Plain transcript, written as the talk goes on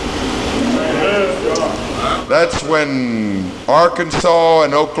That's when Arkansas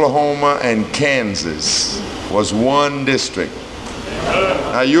and Oklahoma and Kansas was one district.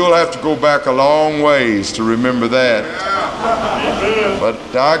 Now you'll have to go back a long ways to remember that. But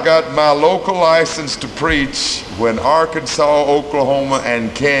I got my local license to preach when Arkansas, Oklahoma,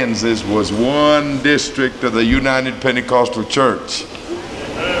 and Kansas was one district of the United Pentecostal Church.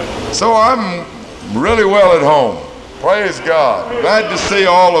 So I'm really well at home. Praise God. Glad to see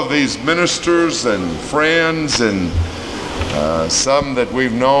all of these ministers and friends and some that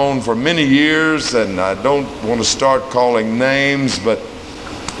we've known for many years, and I don't want to start calling names, but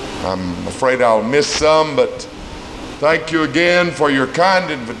I'm afraid I'll miss some. But thank you again for your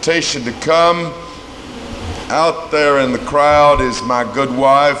kind invitation to come. Out there in the crowd is my good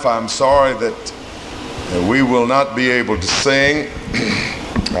wife. I'm sorry that we will not be able to sing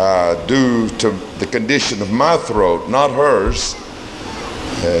due to the condition of my throat, not hers.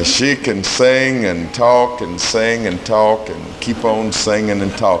 She can sing and talk and sing and talk and keep on singing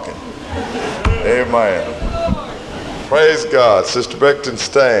and talking. Amen. Praise God. Sister Becton,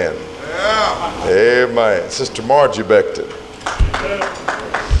 stand. Amen. Sister Margie Becton.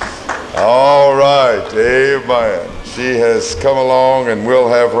 All right. Amen. She has come along, and we'll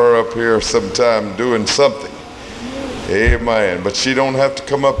have her up here sometime doing something. Amen. But she don't have to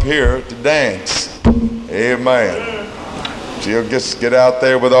come up here to dance. Amen. She'll just get out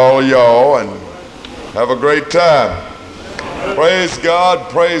there with all of y'all and have a great time. Praise God,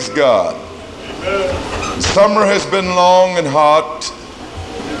 praise God. Summer has been long and hot,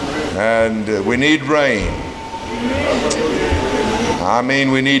 and we need rain. I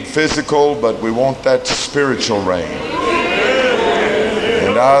mean, we need physical, but we want that spiritual rain.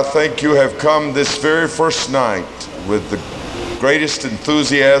 And I think you have come this very first night with the greatest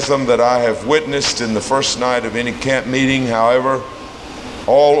enthusiasm that I have witnessed in the first night of any camp meeting. However,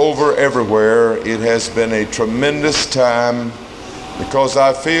 all over everywhere, it has been a tremendous time, because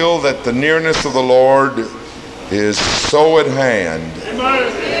I feel that the nearness of the Lord is so at hand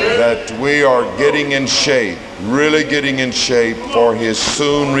that we are getting in shape, really getting in shape for His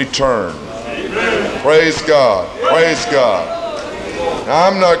soon return. Praise God, praise God. Now,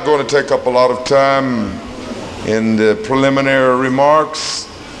 I'm not going to take up a lot of time in the preliminary remarks.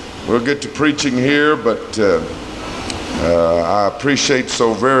 We'll get to preaching here, but I appreciate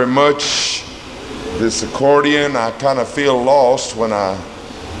so very much this accordion. I kind of feel lost when I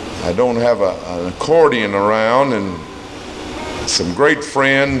don't have an accordion around, and some great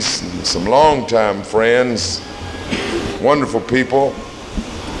friends, and some longtime friends, wonderful people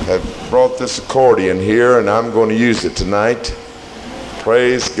have brought this accordion here, and I'm going to use it tonight.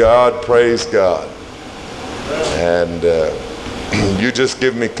 Praise God, praise God. And you just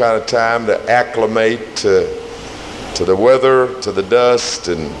give me kind of time to acclimate to the weather, to the dust,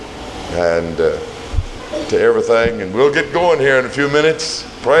 and to everything. And we'll get going here in a few minutes.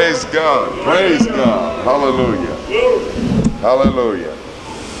 Praise God. Praise God. Hallelujah. Hallelujah.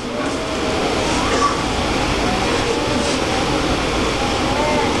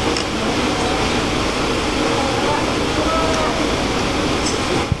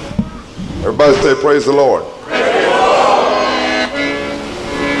 Everybody say, praise the Lord.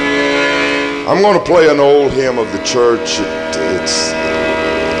 I'm going to play an old hymn of the church.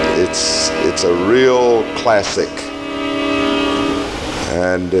 It's a real classic.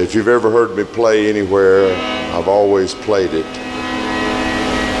 And if you've ever heard me play anywhere, I've always played it.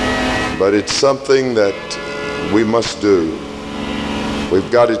 But it's something that we must do. We've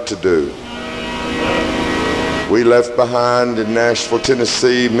got it to do. We left behind in Nashville,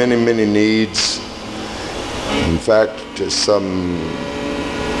 Tennessee, many, many needs. In fact, some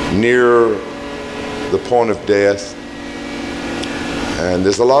near the point of death. And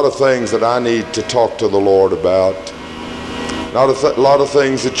there's a lot of things that I need to talk to the Lord about. A lot of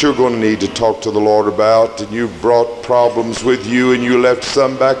things that you're going to need to talk to the Lord about. And you've brought problems with you, and you left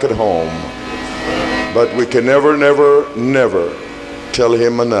some back at home. But we can never, never, never tell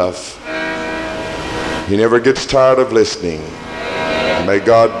Him enough. He never gets tired of listening. May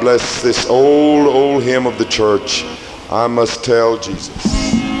God bless this old hymn of the church, I Must Tell Jesus.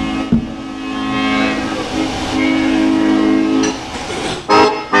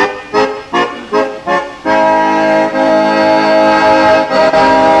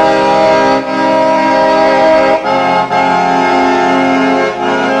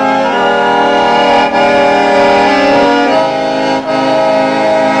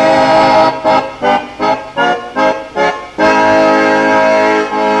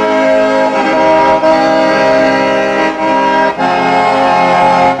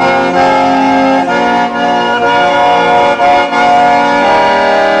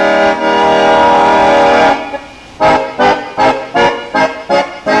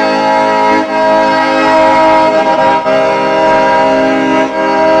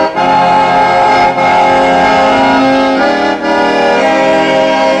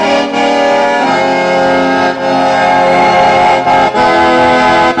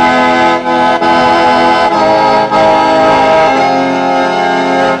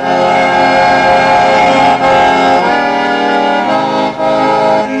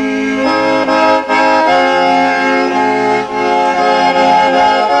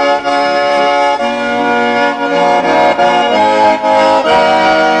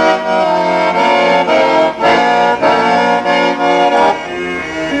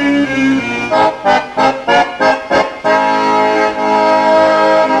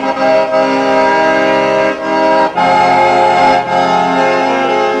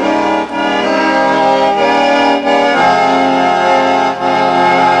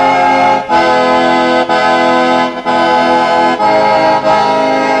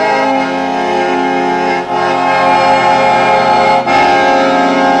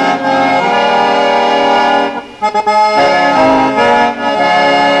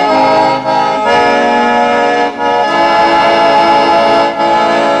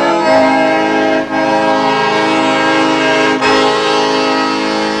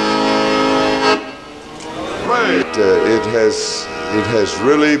 it has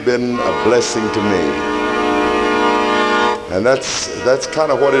really been a blessing to me. And that's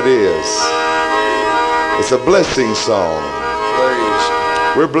kind of what it is. It's a blessing song. Praise.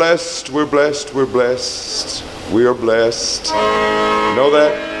 We're blessed, we're blessed, we're blessed. We are blessed. Know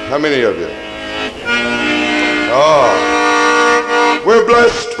that? How many of you? We're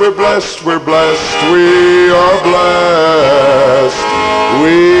blessed, we're blessed, we're blessed. We are blessed.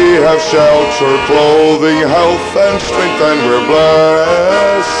 We have shelter, clothing, health, and strength, and we're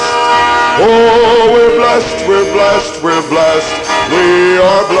blessed. Oh, we're blessed, we're blessed, we're blessed. We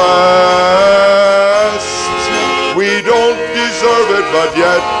are blessed. We don't deserve it, but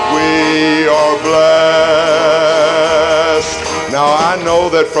yet we are blessed. Now, I know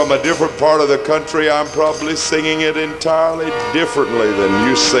that from a different part of the country, I'm probably singing it entirely differently than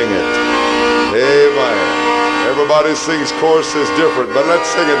you sing it. Amen. Everybody sings choruses different, but let's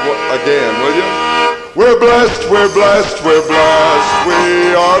sing it again, will you? We're blessed, we're blessed, we're blessed.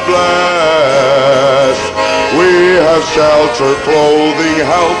 We are blessed. We have shelter, clothing,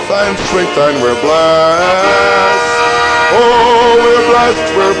 health, and strength, and we're blessed. Oh, we're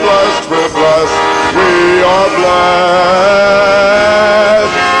blessed, we're blessed, we're blessed. We are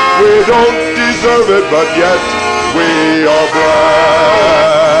blessed. We don't deserve it, but yet we are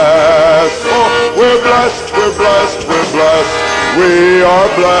blessed. Oh, we're blessed, we're blessed, we're blessed. We are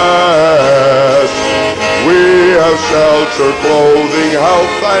blessed. We have shelter, clothing,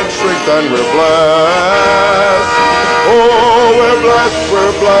 health, and strength, and we're blessed. Oh, we're blessed,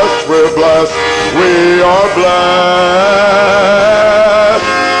 we're blessed, we're blessed. We are blessed.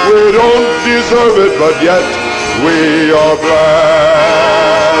 We don't deserve it, but yet we are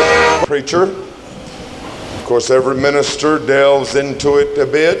blessed. Preacher, of course, every minister delves into it a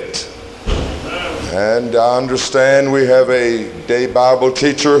bit. And I understand we have a day Bible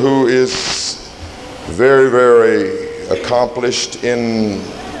teacher who is very, very accomplished in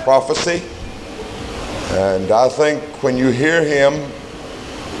prophecy. And I think when you hear him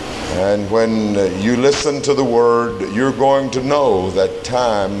and when you listen to the word, you're going to know that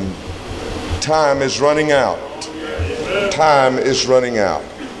time is running out. Time is running out.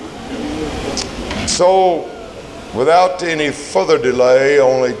 So, without any further delay,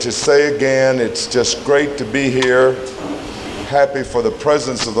 only to say again, it's just great to be here. Happy for the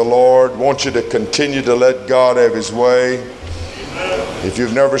presence of the Lord. Want you to continue to let God have his way. If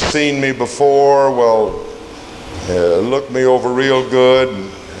you've never seen me before, well, look me over real good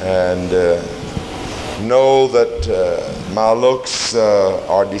and know that my looks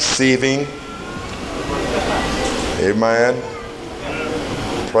are deceiving. Amen.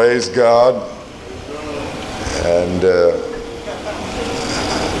 Praise God. And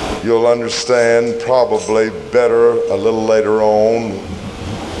you'll understand probably better a little later on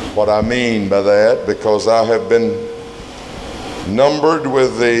what I mean by that, because I have been numbered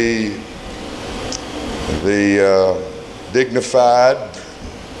with the dignified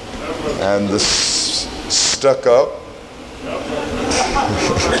and the stuck up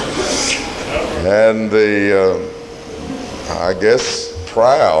and the I guess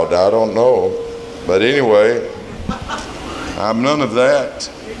proud, I don't know. But anyway, I'm none of that.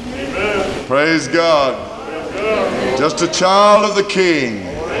 Amen. Praise God. Just a child of the King.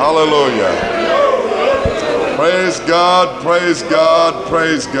 Hallelujah. Praise God, praise God,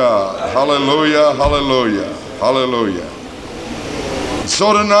 praise God. Hallelujah, hallelujah, hallelujah.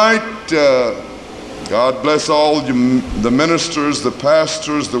 So tonight, God bless all the ministers, the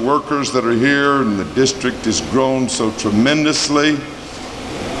pastors, the workers that are here, and the district has grown so tremendously.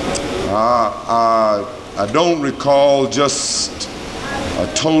 I don't recall just a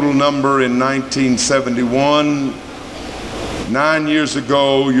total number in 1971. 9 years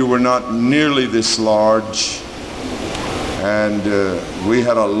ago, you were not nearly this large. And we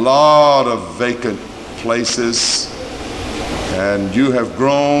had a lot of vacant places. And you have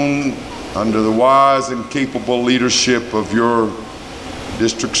grown under the wise and capable leadership of your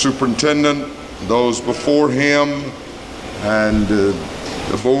district superintendent, those before him, and the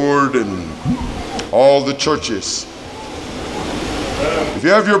board and all the churches. If you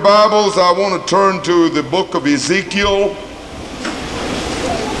have your Bibles, I want to turn to the book of Ezekiel,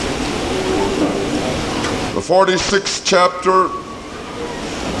 the 46th chapter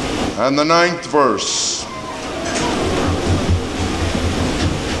and the 9th verse.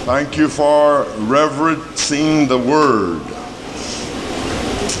 Thank you for reverencing the word.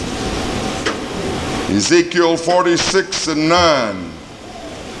 Ezekiel 46 and 9.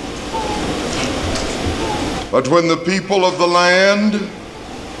 But when the people of the land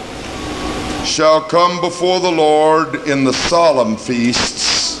shall come before the Lord in the solemn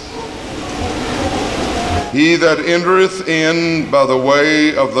feasts, He that entereth in by the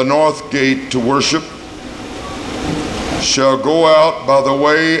way of the north gate to worship shall go out by the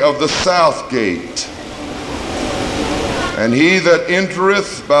way of the south gate. And he that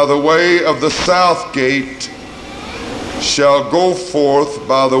entereth by the way of the south gate shall go forth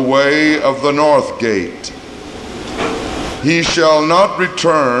by the way of the north gate. He shall not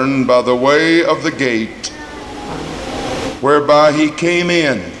return by the way of the gate whereby he came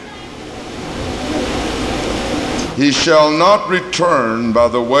in. He shall not return by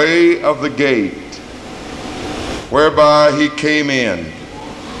the way of the gate whereby he came in.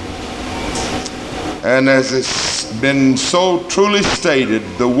 And as it's been so truly stated,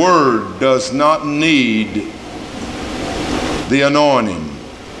 the word does not need the anointing.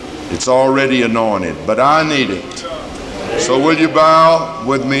 It's already anointed, but I need it. So will you bow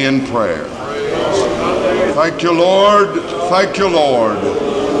with me in prayer? Thank you, Lord. Thank you, Lord.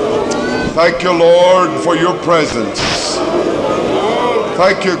 Thank you, Lord, for your presence.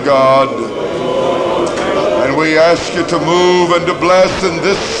 Thank you, God. And we ask you to move and to bless in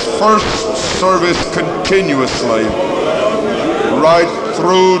this first service continuously, right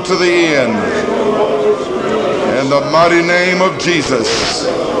through to the end. In the mighty name of Jesus.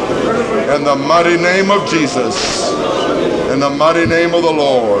 In the mighty name of Jesus. In the mighty name of the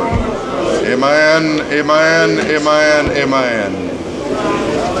Lord. Amen, amen, amen, amen.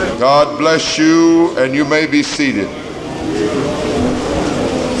 God bless you, and you may be seated.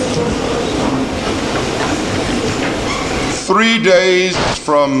 Three days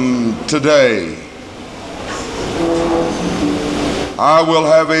from today, I will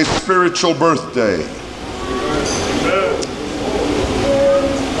have a spiritual birthday.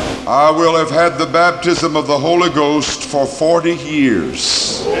 I will have had the baptism of the Holy Ghost for 40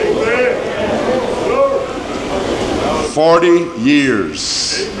 years. 40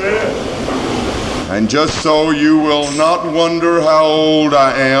 years. And just so you will not wonder how old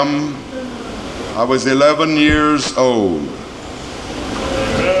I am, I was 11 years old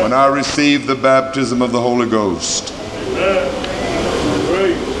when I received the baptism of the Holy Ghost.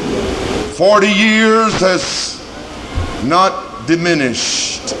 40 years has not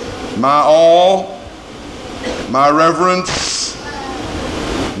diminished my awe, my reverence,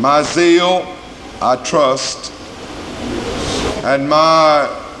 my zeal, I trust, and my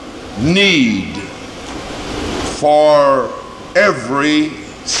need for every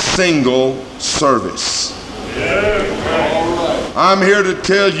single service. I'm here to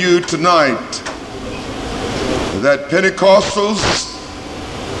tell you tonight that Pentecostals,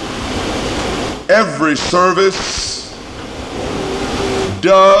 every service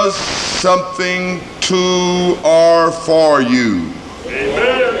does something to or for you.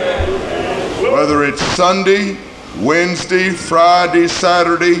 Whether it's Sunday, Wednesday, Friday,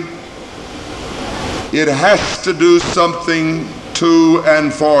 Saturday, it has to do something to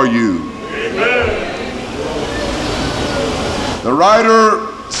and for you. The writer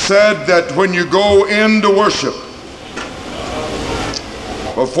said that when you go into worship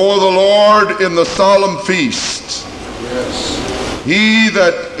before the Lord in the solemn feast, he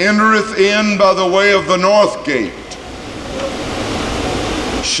that entereth in by the way of the north gate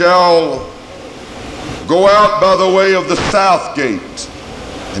shall go out by the way of the south gate.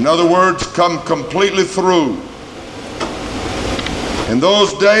 In other words, come completely through. In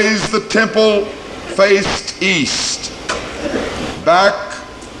those days, the temple faced east. Back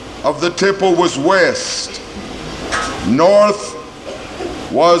of the temple was west. North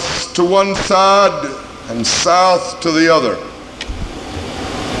was to one side and south to the other.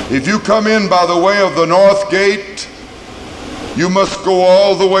 If you come in by the way of the north gate, you must go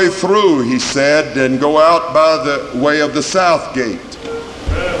all the way through, he said, and go out by the way of the south gate.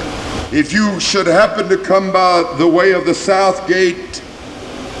 If you should happen to come by the way of the south gate,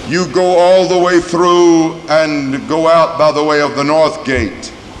 you go all the way through and go out by the way of the north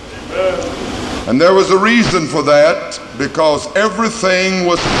gate. And there was a reason for that, because everything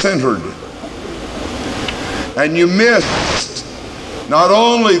was centered. And you missed not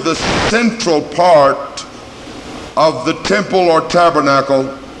only the central part of the temple or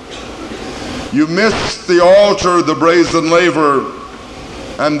tabernacle, you missed the altar, the brazen laver,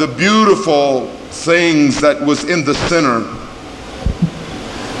 and the beautiful things that was in the center.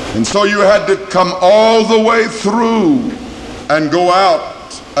 And so you had to come all the way through and go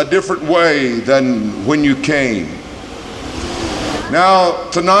out a different way than when you came. Now,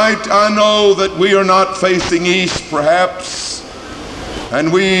 tonight I know that we are not facing east, perhaps,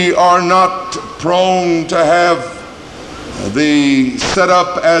 and we are not prone to have the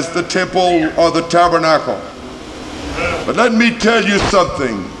setup as the temple or the tabernacle. But let me tell you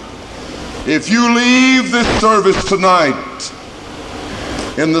something. If you leave this service tonight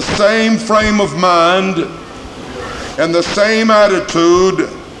in the same frame of mind and the same attitude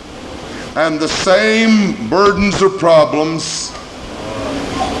and the same burdens or problems,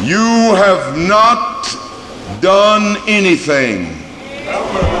 you have not done anything.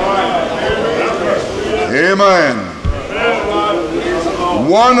 Amen.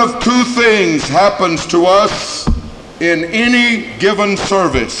 One of two things happens to us in any given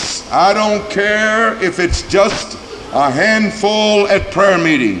service. I don't care if it's just a handful at prayer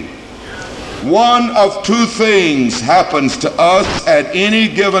meeting. One of two things happens to us at any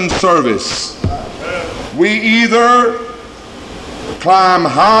given service. We either climb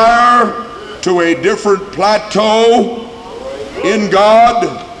higher to a different plateau in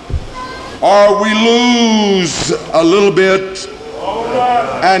God, or we lose a little bit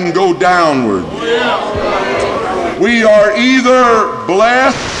and go downward. We are either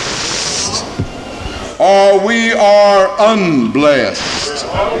blessed or we are unblessed.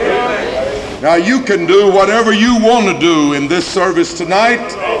 Now you can do whatever you want to do in this service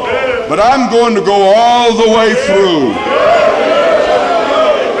tonight, but I'm going to go all the way through.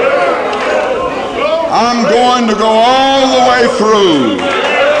 I'm going to go all the way through.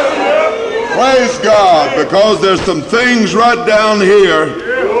 Praise God, because there's some things right down here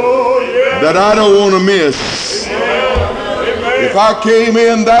that I don't want to miss. If I came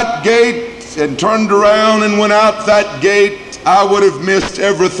in that gate and turned around and went out that gate, I would have missed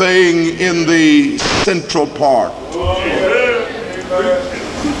everything in the central part.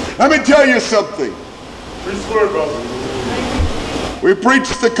 Let me tell you something. We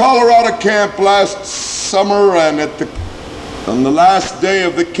preached the Colorado camp last summer, and on the last day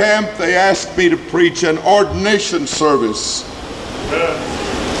of the camp, they asked me to preach an ordination service.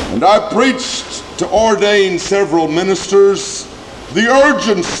 And I preached to ordain several ministers the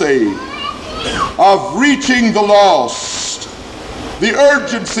urgency of reaching the lost, the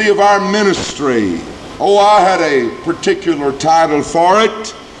urgency of our ministry. Oh, I had a particular title for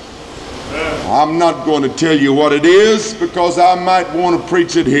it. I'm not going to tell you what it is because I might want to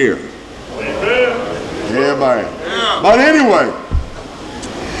preach it here. Amen. But anyway,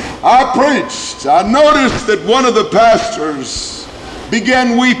 I preached. I noticed that one of the pastors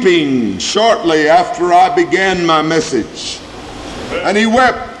began weeping shortly after I began my message. And he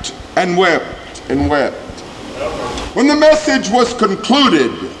wept and wept and wept. When the message was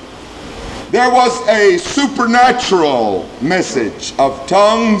concluded, there was a supernatural message of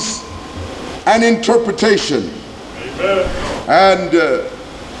tongues and interpretation. And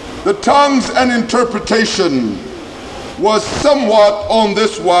the tongues and interpretation was somewhat on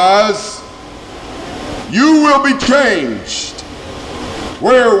this wise: you will be changed.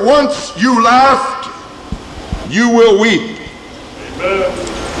 Where once you laughed, you will weep.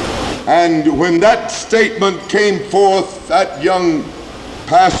 And when that statement came forth, that young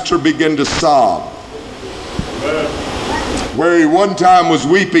pastor began to sob. Where he one time was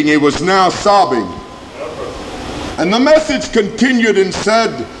weeping, he was now sobbing. And the message continued and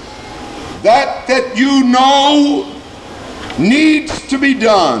said, that you know needs to be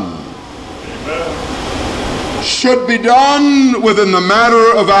done, should be done within the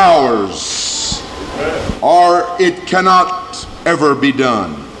matter of hours, or it cannot ever be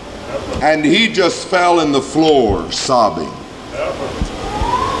done. And he just fell in the floor sobbing.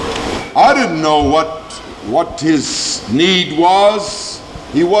 I didn't know what his need was.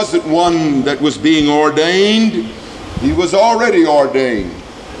 He wasn't one that was being ordained. He was already ordained.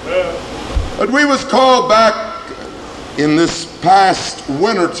 But we was called back in this past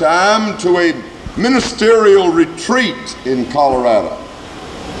winter time to a ministerial retreat in Colorado.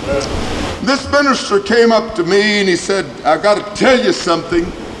 This minister came up to me and he said, I got to tell you something.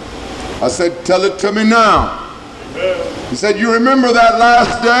 I said, tell it to me now. He said, you remember that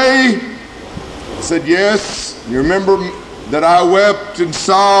last day? I said, yes. You remember that I wept and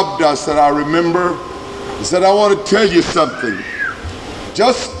sobbed? I said, I remember. He said, I want to tell you something.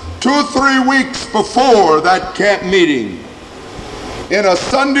 Just 2 or 3 weeks before that camp meeting, in a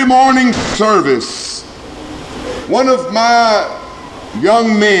Sunday morning service, one of my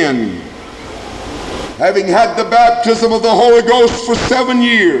young men, having had the baptism of the Holy Ghost for 7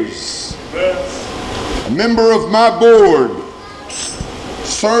 years, a member of my board,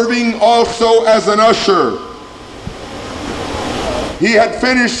 serving also as an usher. He had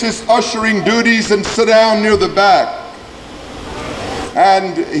finished his ushering duties and sat down near the back.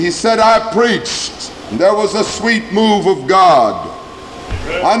 And he said, I preached. There was a sweet move of God.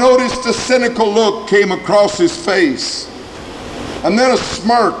 I noticed a cynical look came across his face, and then a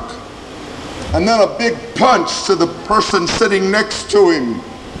smirk, and then a big punch to the person sitting next to him.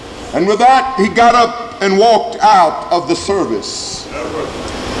 And with that, he got up and walked out of the service.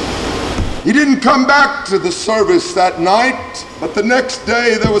 He didn't come back to the service that night, but the next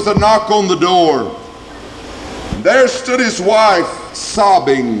day there was a knock on the door. There stood his wife,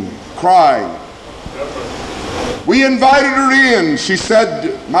 sobbing, crying. We invited her in. She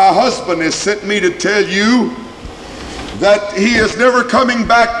said, "My husband has sent me to tell you that he is never coming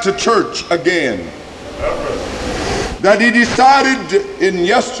back to church again. That he decided in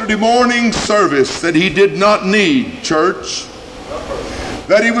yesterday morning's service that he did not need church.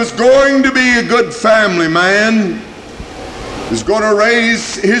 That he was going to be a good family man. He was going to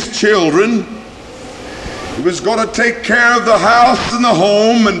raise his children. He was going to take care of the house and the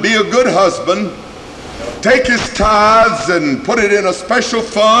home and be a good husband. Take his tithes and put it in a special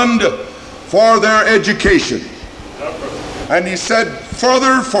fund for their education." And he said,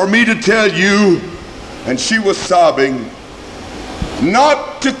 "Further, for me to tell you," and she was sobbing,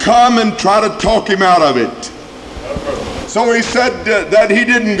 "not to come and try to talk him out of it." So he said that he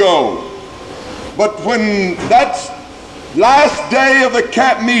didn't go. But when that last day of the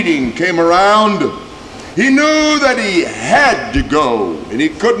camp meeting came around, he knew that he had to go, and he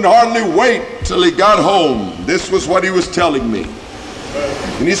couldn't hardly wait till he got home. This was what he was telling me.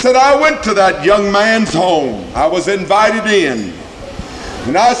 And he said, "I went to that young man's home. I was invited in.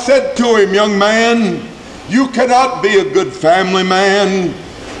 And I said to him, 'Young man, you cannot be a good family man,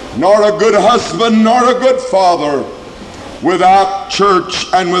 nor a good husband, nor a good father without church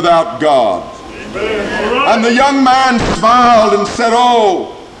and without God.'" And the young man smiled and said, "Oh,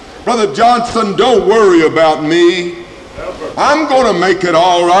 Brother Johnson, don't worry about me. I'm going to make it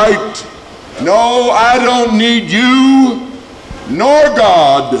all right. No, I don't need you, nor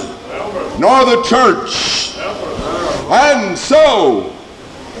God, nor the church." And so,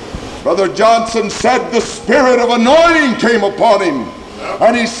 Brother Johnson said the spirit of anointing came upon him.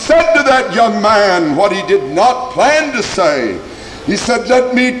 And he said to that young man what he did not plan to say. He said,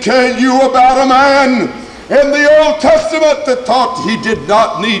 "Let me tell you about a man in the Old Testament that thought he did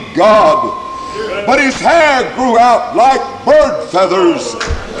not need God. But his hair grew out like bird feathers,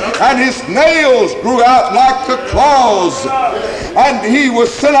 and his nails grew out like the claws, and he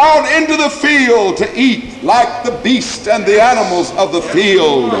was sent out into the field to eat like the beasts and the animals of the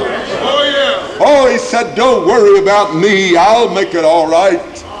field." Oh, he said, "Don't worry about me. I'll make it all right."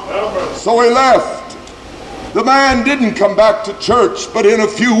 So he left. The man didn't come back to church, but in a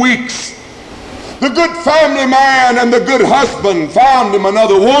few weeks, the good family man and the good husband found him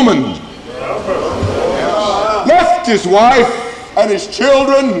another woman. Left his wife and his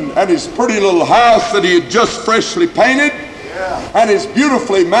children and his pretty little house that he had just freshly painted and his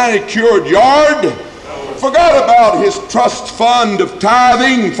beautifully manicured yard. Forgot about his trust fund of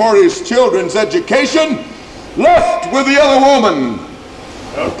tithing for his children's education. Left with the other woman.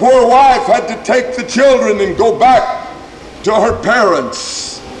 The poor wife had to take the children and go back to her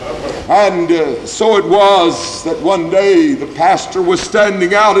parents. And so it was that one day the pastor was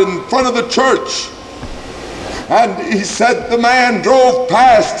standing out in front of the church, and he said the man drove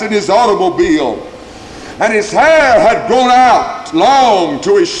past in his automobile, and his hair had grown out long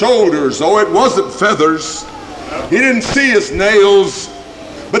to his shoulders. Oh, it wasn't feathers. He didn't see his nails,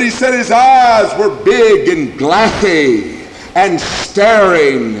 but he said his eyes were big and glassy and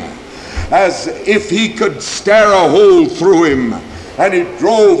staring as if he could stare a hole through him. And he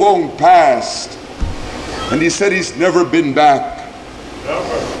drove on past, and he said he's never been back.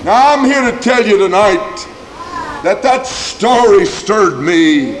 Now I'm here to tell you tonight that story stirred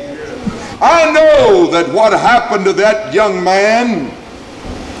me. I know that what happened to that young man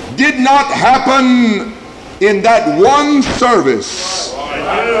did not happen in that one service,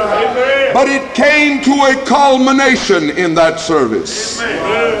 but it came to a culmination in that service.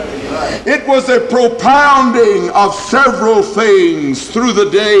 It was a propounding of several things through the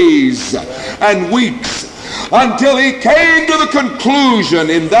days and weeks until he came to the conclusion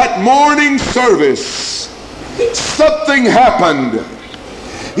in that morning service. Something happened.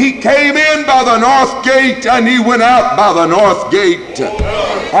 He came in by the north gate and he went out by the north gate,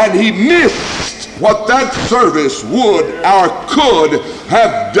 and he missed what that service would or could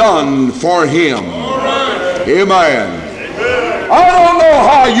have done for him. Amen. I don't know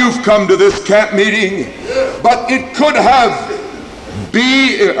how you've come to this camp meeting, but it could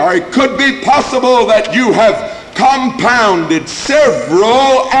be possible that you have compounded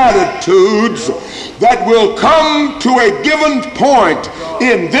several attitudes that will come to a given point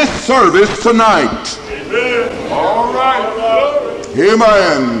in this service tonight. All right.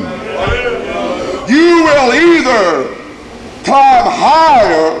 Amen. You will either climb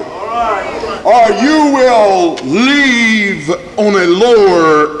higher or you will leave on a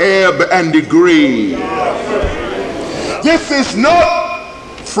lower ebb and degree. This is not,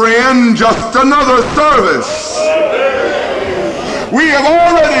 friend, just another service. We have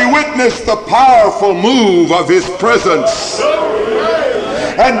already witnessed the powerful move of His presence.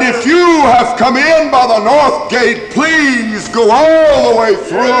 And if you have come in by the north gate, please go all the way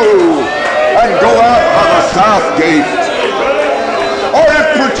through and go out by the south gate. Or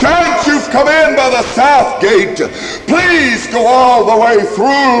if perchance you've come in by the south gate, please go all the way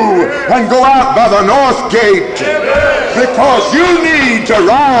through and go out by the north gate, because you need to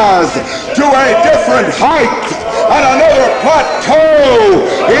rise to a different height and another plateau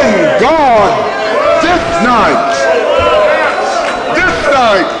in God this night.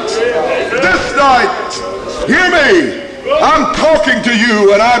 This night, hear me. I'm talking to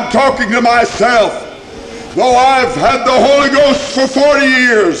you and I'm talking to myself. Though I've had the Holy Ghost for 40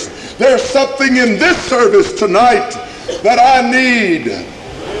 years, there's something in this service tonight that I need,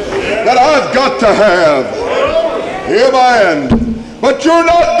 that I've got to have. Amen. But you're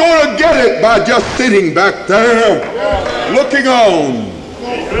not going to get it by just sitting back there looking on.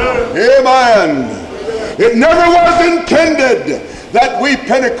 Amen. It never was intended that we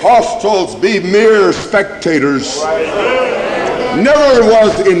Pentecostals be mere spectators. Never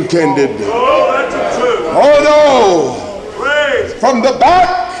was intended. Oh no! From the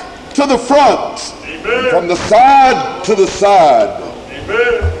back to the front, from the side to the side,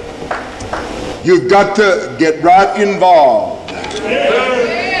 you've got to get right involved.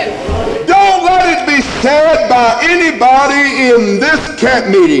 Don't let it be said by anybody in this camp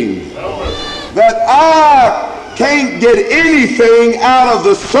meeting that I can't get anything out of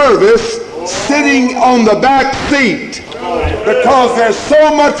the service sitting on the back seat, because there's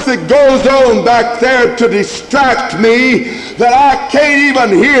so much that goes on back there to distract me that I can't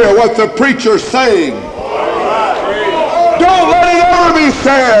even hear what the preacher's saying. Don't let it ever be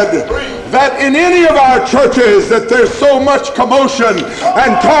said that in any of our churches that there's so much commotion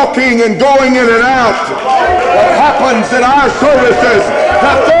and talking and going in and out that happens in our services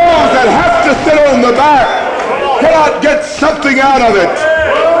that those that have to sit on the back cannot get something out of it.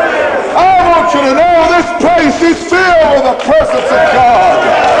 I want you to know this place is filled with the presence of God.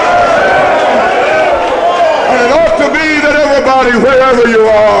 And it ought to be that everybody, wherever you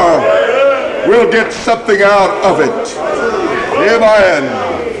are, will get something out of it. Amen.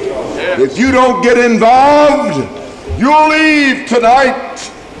 If you don't get involved, you'll leave tonight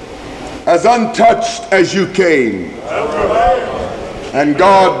as untouched as you came. And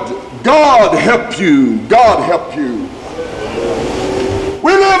God help you. God help you.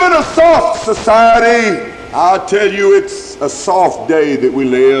 We live in a soft society. I tell you, it's a soft day that we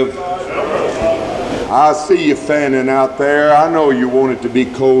live. I see you fanning out there. I know you want it to be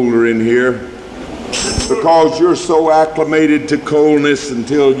colder in here because you're so acclimated to coldness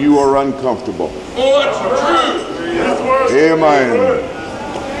until you are uncomfortable. Oh, that's the truth. Amen.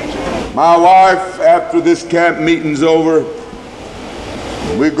 My wife, after this camp meeting's over,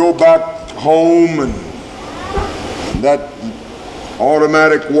 we go back home, and that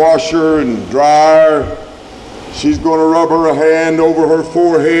automatic washer and dryer, she's going to rub her hand over her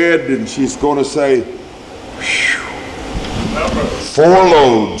forehead and she's going to say, 4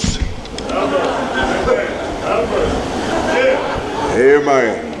 loads.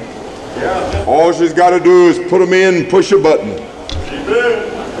 Amen. All she's got to do is put them in and push a button.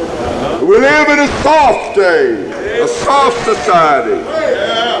 We live in a soft day, a soft society.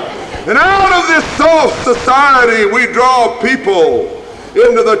 And out of this soft society, we draw people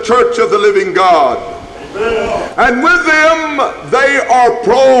into the church of the living God. And with them, they are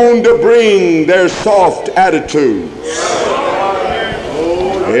prone to bring their soft attitudes.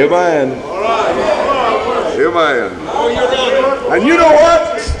 Amen. Amen. And you know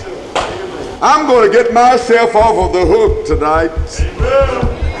what? I'm going to get myself off of the hook tonight.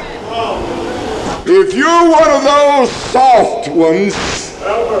 If you're one of those soft ones,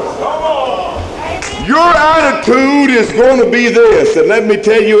 your attitude is going to be this, and let me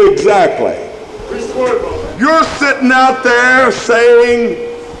tell you exactly. You're sitting out there saying,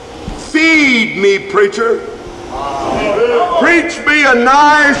 feed me, preacher. Preach me a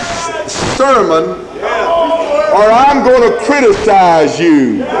nice sermon, or I'm going to criticize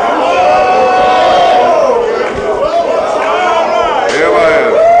you.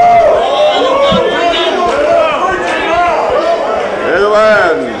 Amen.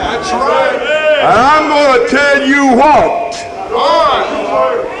 Amen. That's right. And I'm going to tell you what.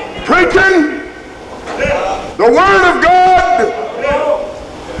 Preaching the Word of God,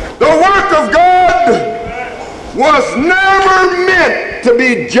 the work of God was never meant meant to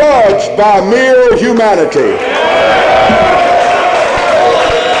be judged by mere humanity.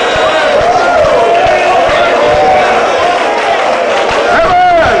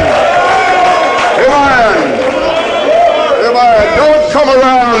 Don't come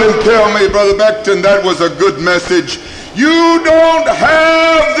around and tell me, Brother Becton, that was a good message. You don't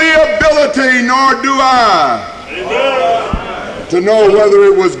have the ability, nor do I, to know whether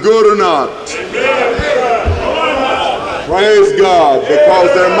it was good or not. Praise God,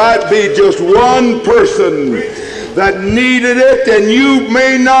 because there might be just one person that needed it, and you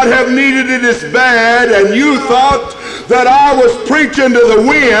may not have needed it as bad, and you thought that I was preaching to the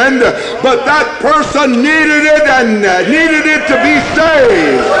wind, but that person needed it and needed it to be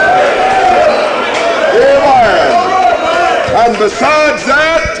saved. Amen. And besides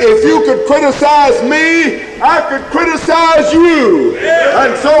that, if you could criticize me, I could criticize you.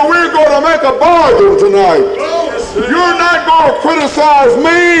 And so we're going to make a bargain tonight. You're not going to criticize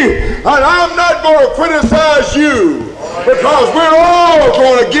me, and I'm not going to criticize you, because we're all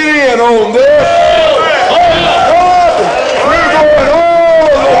going to get in on this. We're going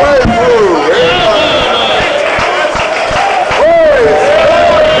all the way through.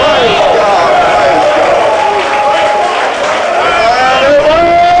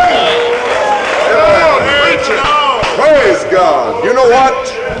 Praise God. Praise God. You know what?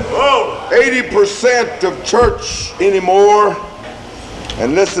 80% of church anymore,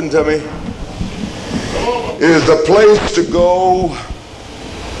 and listen to me, is a place to go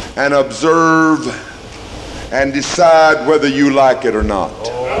and observe and decide whether you like it or not.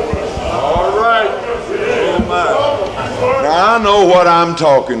 All right. Now, I know what I'm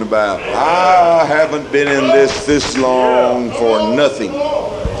talking about. I haven't been in this long for nothing.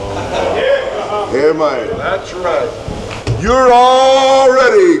 Amen. That's right. You're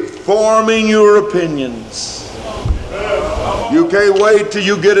already forming your opinions. You can't wait till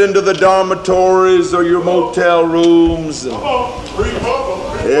you get into the dormitories or your motel rooms and,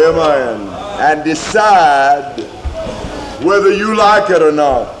 amen, and decide whether you like it or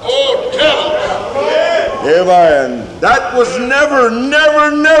not. Amen. That was never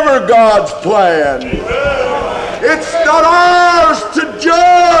God's plan. It's not ours to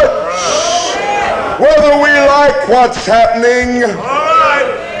judge whether we like what's happening.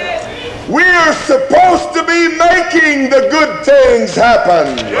 We are supposed to be making the good things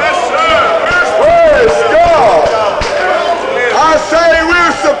happen. Yes, sir. Praise God. I say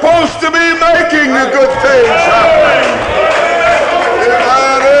we're supposed to be making the good things happen.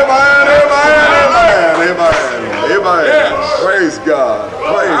 Amen. Praise God.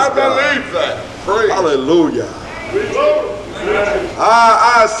 Praise God. I believe that. Praise. Hallelujah.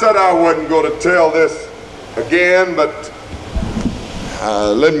 I said I wasn't going to tell this again, but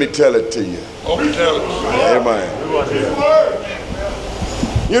let me tell it to you. Amen.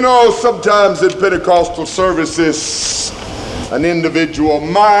 You know, sometimes in Pentecostal services, an individual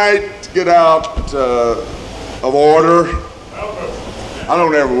might get out of order. I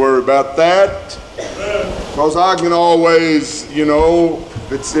don't ever worry about that, because I can always, you know,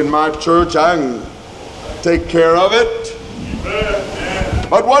 if it's in my church, I can take care of it.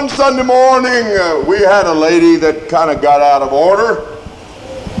 But one Sunday morning, we had a lady that kind of got out of order.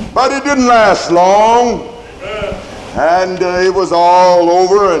 But it didn't last long, and it was all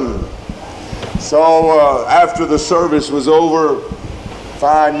over. And so after the service was over,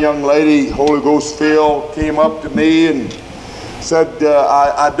 fine young lady, Holy Ghost filled, came up to me and said,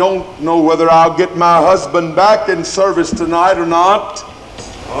 I don't know whether I'll get my husband back in service tonight or not.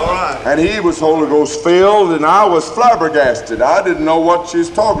 All right. And he was Holy Ghost filled, and I was flabbergasted. I didn't know what she was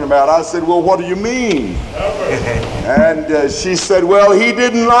talking about. I said, well, what do you mean? And she said, well, he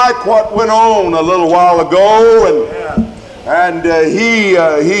didn't like what went on a little while ago, and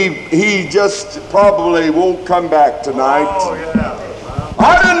he just probably won't come back tonight. Oh, yeah.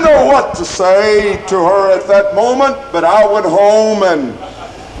 I didn't know what to say to her at that moment, but I went home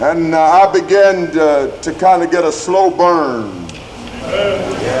and I began to kind of get a slow burn.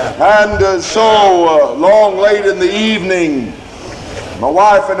 And so long late in the evening, my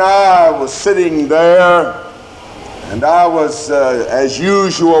wife and I was sitting there, and I was, as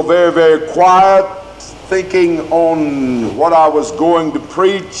usual, very, very quiet, thinking on what I was going to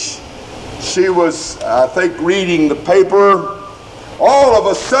preach. She was, I think, reading the paper. All of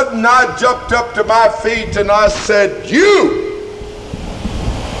a sudden, I jumped up to my feet and I said, "You!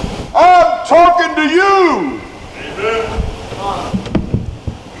 I'm talking to you!" Amen.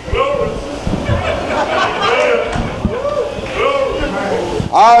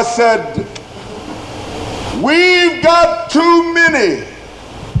 I said, we've got too many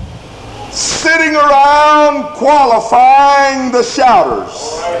sitting around qualifying the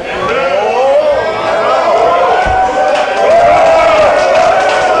shouters.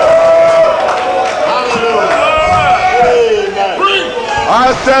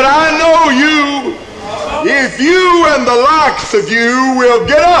 I said, I know you, if you and the likes of you will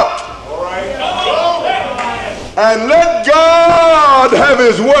get up and let God have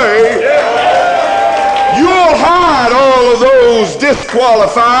his way, you'll hide all of those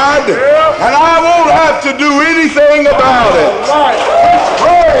disqualified, and I won't have to do anything about it.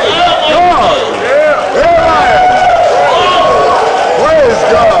 Praise God. Amen. Praise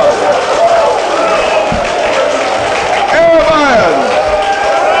God. Amen.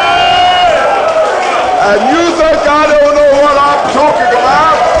 And you think I don't know what I'm talking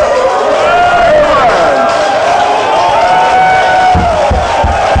about? Amen.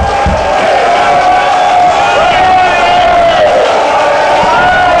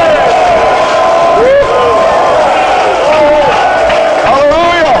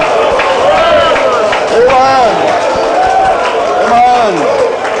 Hallelujah. Amen. Amen.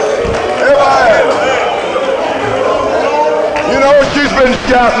 Amen. You know, she's been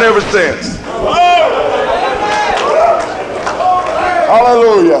shouting ever since.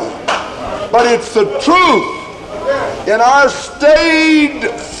 Hallelujah. But it's the truth. In our staid,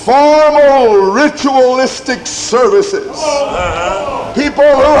 formal, ritualistic services, people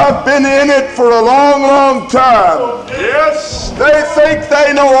who have been in it for a long, long time, they think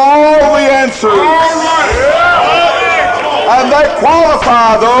they know all the answers. And they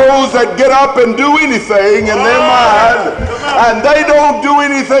qualify those that get up and do anything in their mind, and they don't do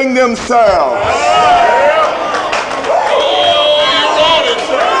anything themselves.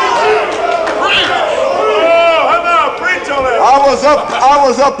 I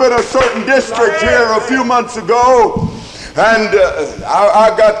was up in a certain district here a few months ago, and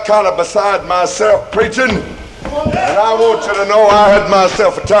I got kind of beside myself preaching, and I want you to know I had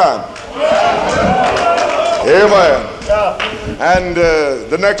myself a time. Amen. And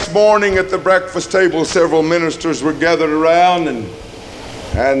the next morning at the breakfast table, several ministers were gathered around,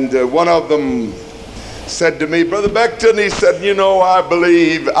 and one of them said to me, Brother Becton, he said, you know, I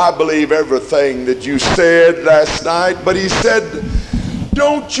believe everything that you said last night, but he said,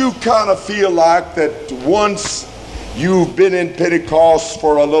 don't you kind of feel like that once you've been in Pentecost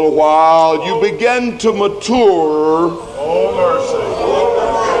for a little while, you begin to mature? Oh, mercy.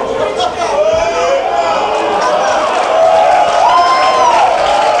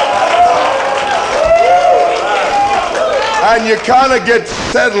 And you kind of get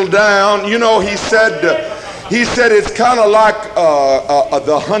settled down. You know, he said it's kind of like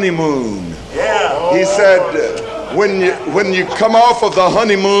the honeymoon. Yeah. He said when you come off of the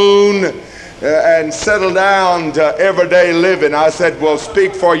honeymoon and settle down to everyday living. I said, well,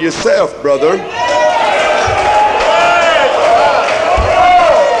 speak for yourself, brother.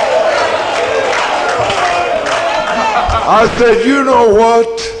 I said, you know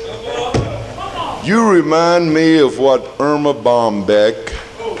what? You remind me of what Irma Bombeck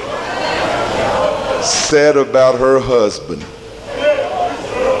said about her husband.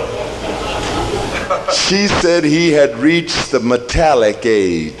 She said he had reached the metallic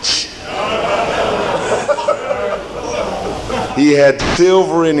age. He had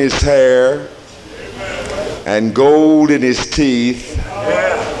silver in his hair and gold in his teeth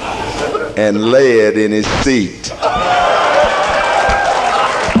and lead in his seat.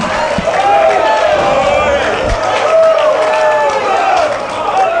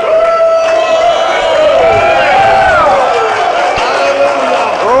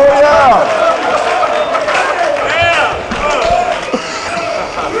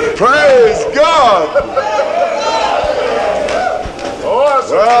 Praise God.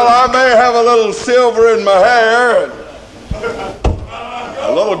 Well, I may have a little silver in my hair and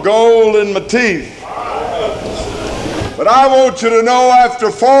a little gold in my teeth. But I want you to know after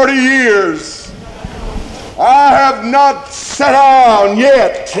 40 years, I have not sat down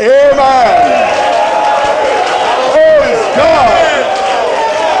yet. Amen. Praise God.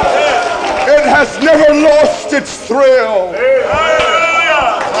 It has never lost its thrill.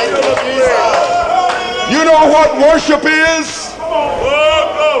 You know what worship is?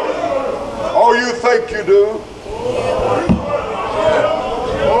 Oh, you think you do?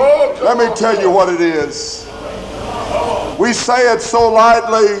 Let me tell you what it is. We say it so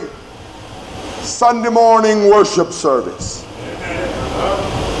lightly, Sunday morning worship service.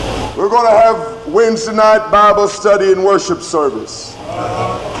 We're going to have Wednesday night Bible study and worship service.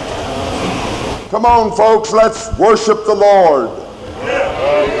 Come on, folks, let's worship the Lord.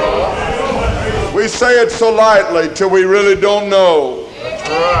 We say it so lightly till we really don't know. That's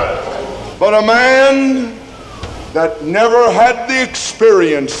right. but a man that never had the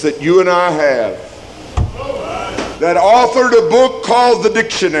experience that you and I have, that authored a book called The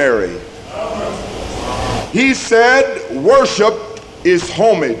Dictionary. He said, worship is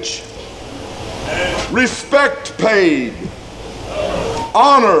homage, respect paid,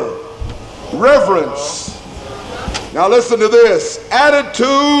 honor, reverence. Now listen to this.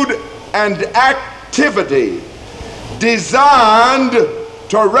 Attitude and activity designed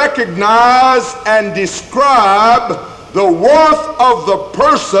to recognize and describe the worth of the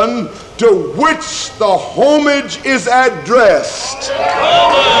person to which the homage is addressed.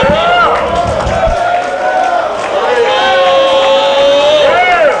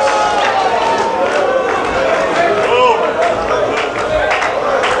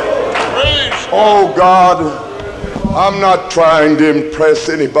 Oh God, I'm not trying to impress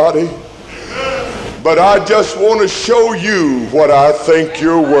anybody, but I just want to show you what I think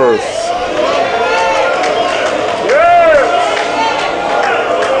you're worth.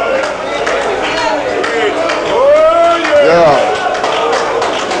 Yeah.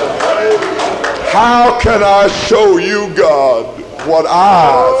 How can I show you, God, what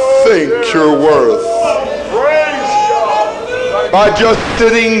I think you're worth? By just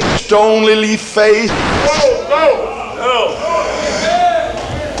sitting stonily faced,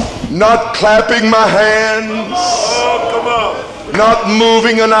 not clapping my hands, not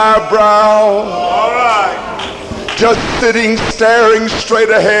moving an eyebrow, just sitting staring straight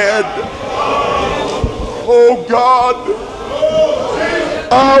ahead. Oh God,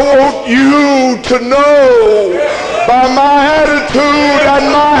 I want you to know by my attitude and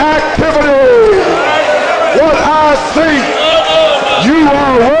my activity what I think you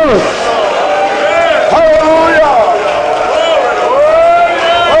are worth. Hallelujah.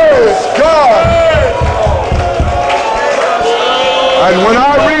 Praise God. And when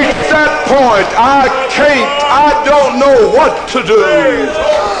I reach that point, I don't know what to do.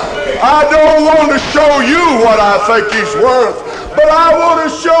 I don't want to show you what I think he's worth, but I want to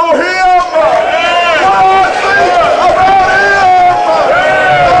show him what I think about him.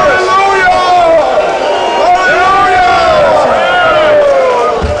 Hallelujah.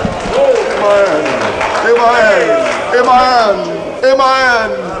 Amen.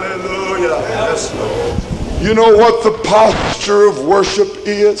 Hallelujah. Yes, Lord. You know what the posture of worship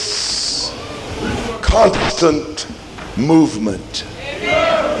is? Constant movement.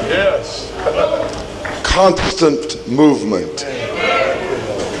 Yes. Constant movement.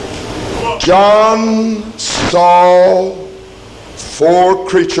 John saw four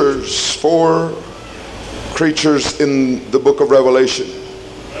creatures in the book of Revelation.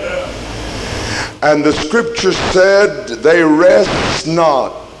 And the scripture said they rest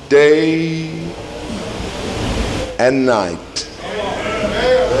not day and night.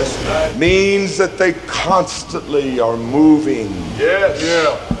 Means that they constantly are moving. Yes.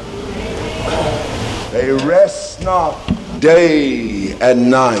 Yeah. They rest not day and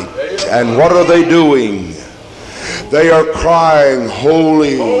night. And what are they doing? They are crying,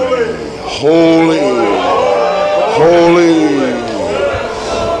 holy, holy, holy,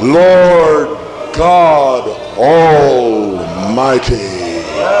 Lord God Almighty.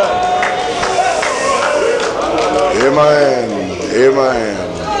 Amen. Amen.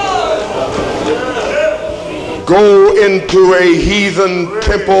 Go into a heathen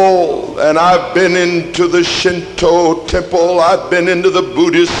temple, and I've been into the Shinto temple, I've been into the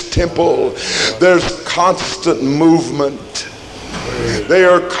Buddhist temple. There's constant movement. They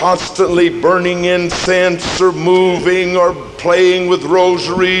are constantly burning incense or moving or playing with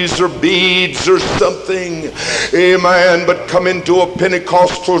rosaries or beads or something. Amen. But come into a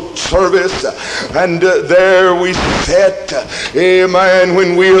Pentecostal service and there we sit. Amen.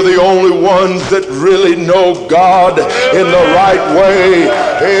 When we are the only ones that really know God in the right way.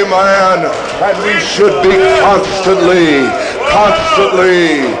 Amen. And we should be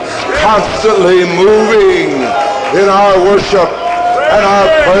constantly moving in our worship and our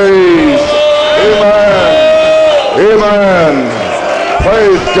praise. Amen. Amen.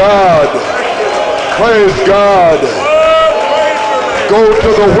 Praise God. Praise God. Go to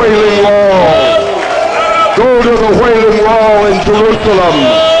the Wailing Wall. Go to the Wailing Wall in Jerusalem.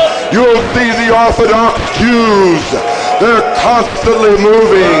 You'll see the Orthodox Jews. They're constantly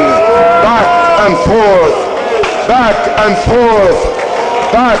moving back and forth, back and forth,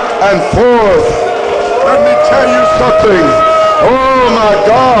 back and forth. Let me tell you something. Oh my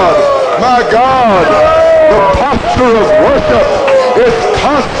God, my God. The posture of worship is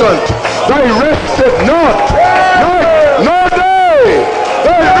constant. They rested not night nor day.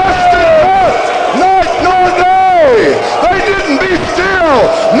 They rested not night nor day. They didn't be still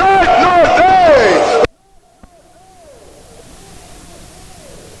night nor day.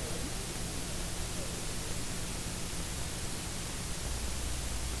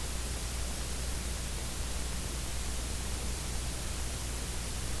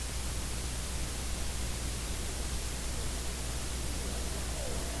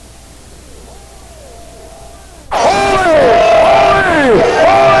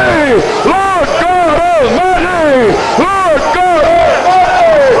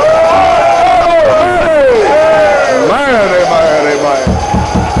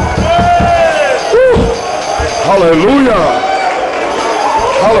 Hallelujah.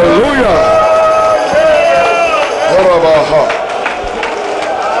 Hallelujah.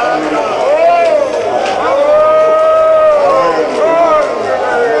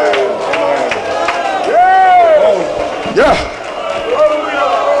 Yeah.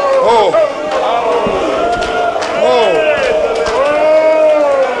 Oh. Oh.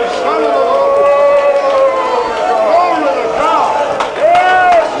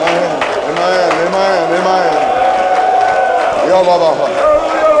 Amen. Amen. Amen. Yallah.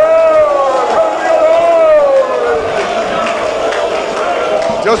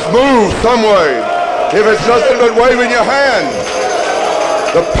 Just move some way. If it's nothing but waving your hand.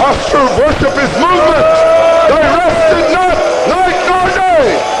 The posture of worship is movement. They rested not night nor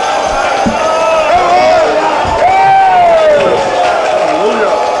day.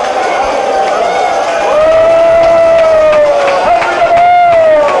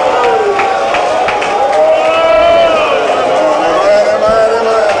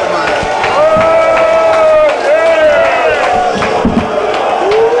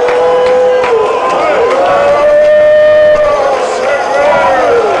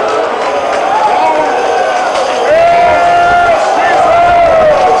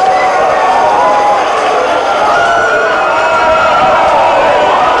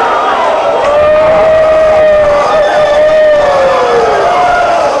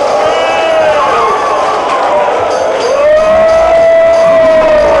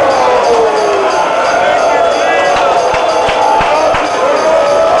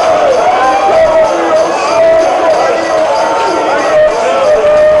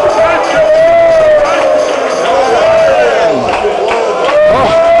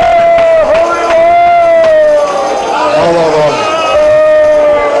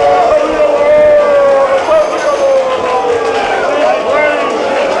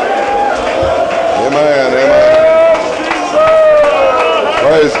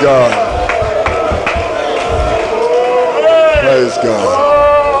 Praise God. Praise God.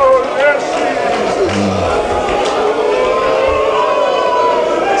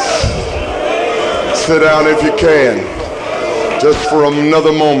 Sit down if you can. Just for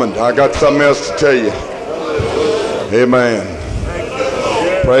another moment. I got something else to tell you. Amen.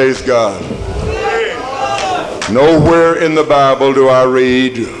 Praise God. Nowhere in the Bible do I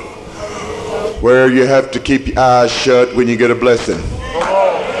read where you have to keep your eyes shut when you get a blessing.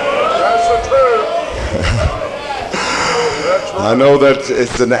 I know that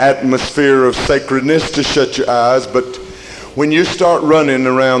it's an atmosphere of sacredness to shut your eyes, but when you start running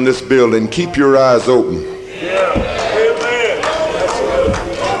around this building, keep your eyes open.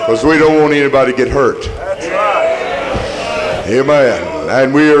 Because we don't want anybody to get hurt. Amen.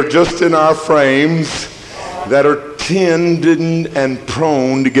 And we are just in our frames that are tending and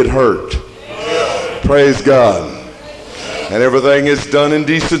prone to get hurt. Praise God. And everything is done in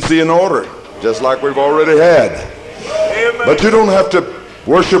decency and order, just like we've already had. But you don't have to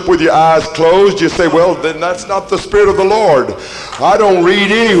worship with your eyes closed. You say, well, then that's not the Spirit of the Lord. I don't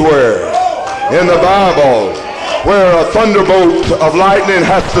read anywhere in the Bible where a thunderbolt of lightning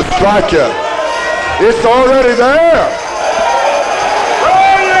has to strike you. It's already there.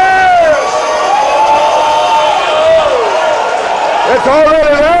 It's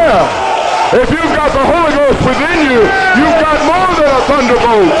already there. If you've got the Holy Ghost within you, you've got more than a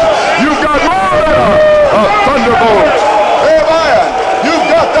thunderbolt. You've got more than a thunderbolt. Amen. You've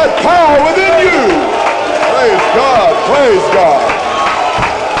got that power within you. Praise God. Praise God.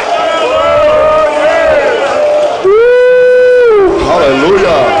 Woo.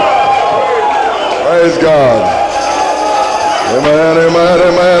 Hallelujah. Praise God. Amen, amen,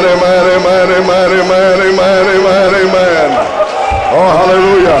 amen, amen, amen, amen, amen, amen, amen, amen. Oh,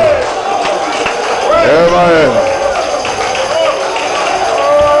 hallelujah. Amen.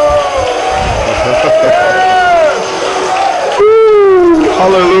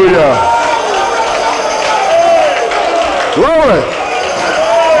 Hallelujah. Glory.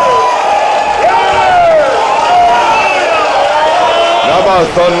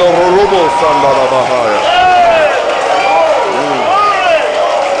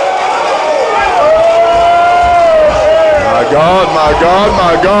 My God, my God,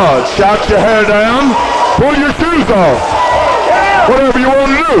 my God. Shout your hair down. Pull your shoes off. Whatever you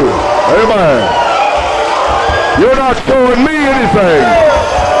want to do. Amen. You're not showing me anything.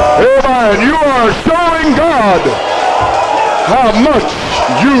 Amen. You are showing God how much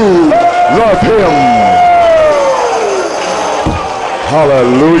you love him.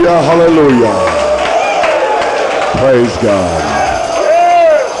 Hallelujah, hallelujah. Praise God.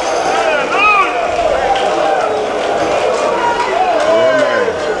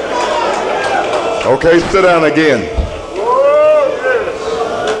 Okay, sit down again.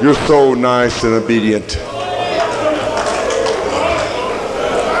 You're so nice and obedient.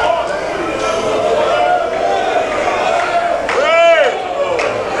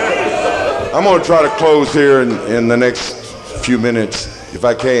 I'm going to try to close here in the next few minutes, if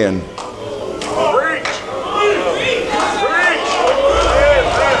I can.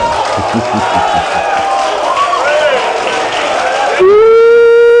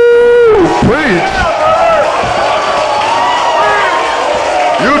 Preach.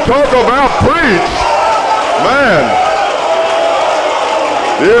 You talk about preach. Man.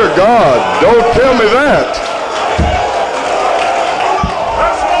 Dear God, don't tell me that.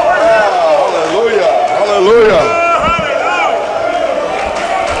 Hallelujah. Hallelujah.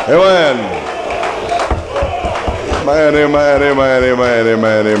 Amen. Amen, amen, amen, amen,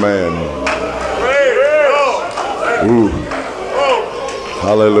 amen, amen. Ooh.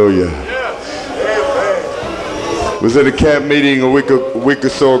 Hallelujah. Was at a camp meeting a week or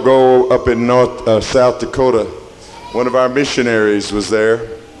so ago up in South Dakota. One of our missionaries was there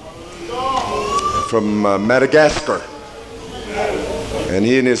from Madagascar, and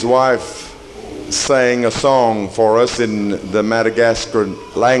he and his wife sang a song for us in the Madagascar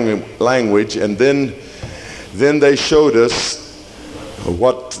language, and then they showed us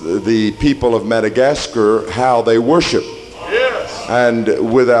what the people of Madagascar, how they worship. Yes. And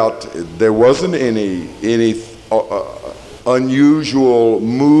there wasn't any unusual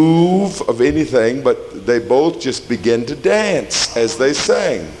move of anything, but they both just began to dance as they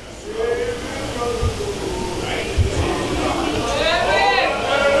sang.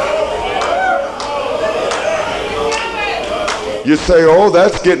 You say, oh,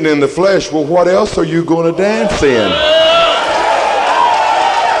 that's getting in the flesh. Well, what else are you going to dance in?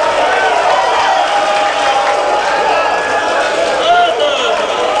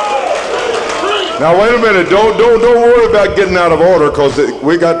 Now wait a minute. Don't worry about getting out of order, because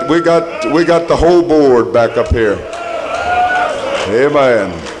we got the whole board back up here.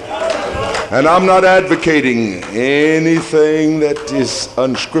 Amen. And I'm not advocating anything that is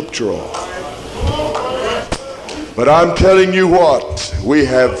unscriptural. But I'm telling you what, we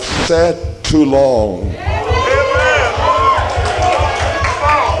have sat too long.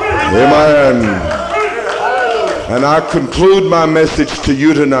 Amen. And I conclude my message to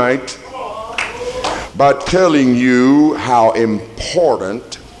you tonight by telling you how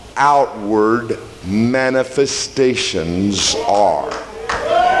important outward manifestations are.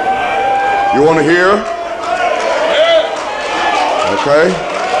 You want to hear? Okay.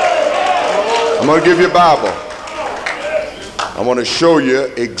 I'm going to give you a Bible. I want to show you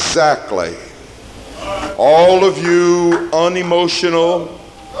exactly. All of you unemotional,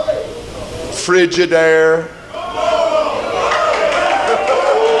 frigid air,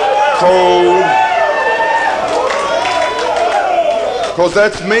 cold, because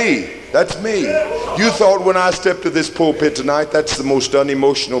that's me. That's me. You thought when I stepped to this pulpit tonight, that's the most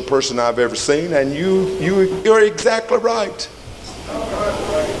unemotional person I've ever seen, and you're exactly right.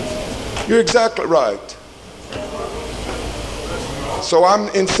 You're exactly right. So I'm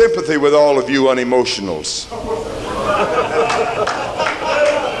in sympathy with all of you unemotionals.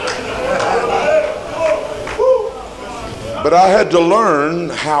 But I had to learn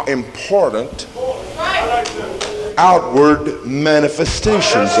how important outward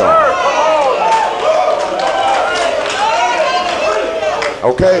manifestations are.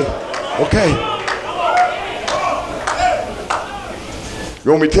 Okay.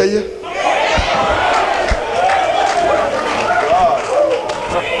 You want me to tell you?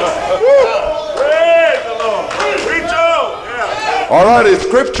 All right, it's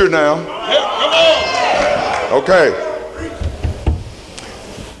scripture now. Okay.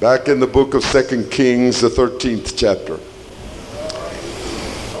 Back in the book of 2 Kings, the 13th chapter.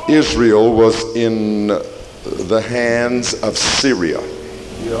 Israel was in the hands of Syria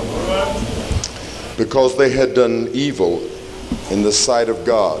because they had done evil in the sight of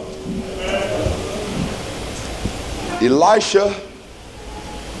God. Elisha,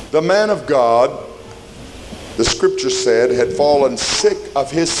 the man of God, the scripture said, had fallen sick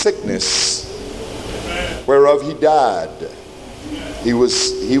of his sickness, whereof he died. He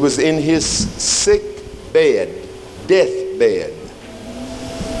was in his sick bed, death bed.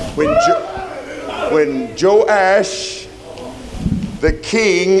 When Joash, the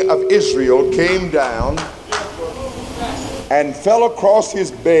king of Israel, came down and fell across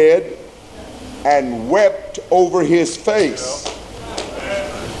his bed and wept over his face,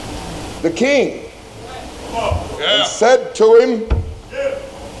 the king and said to him,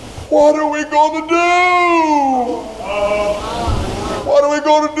 "What are we going to do? What what are we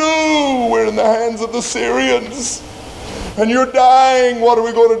going to do? We're in the hands of the Syrians. And you're dying. What are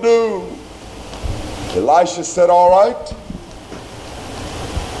we going to do? Elisha said, all right.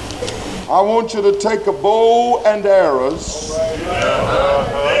 I want you to take a bow and arrows.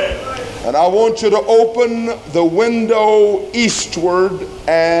 And I want you to open the window eastward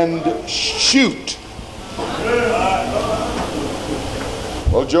and shoot.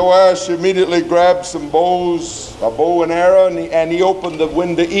 Well, Joash immediately grabbed some bows, a bow and arrow, and he opened the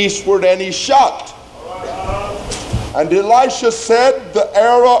window eastward and he shot. And Elisha said, the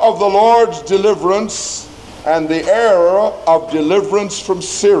arrow of the Lord's deliverance and the arrow of deliverance from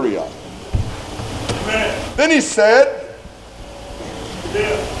Syria. Amen. Then he said,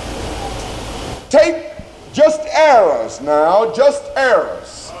 take just arrows now, just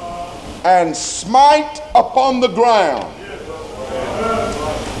arrows, and smite upon the ground.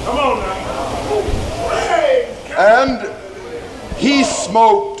 Come on now. And he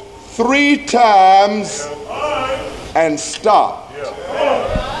smote 3 times and stopped.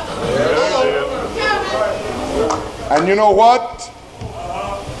 And you know what?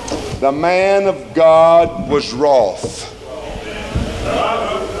 The man of God was wroth.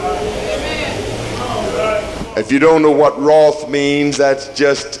 If you don't know what wroth means, that's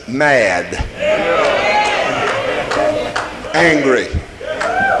just mad. Angry.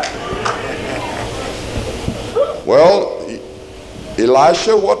 Well,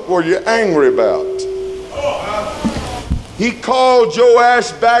 Elisha, what were you angry about? He called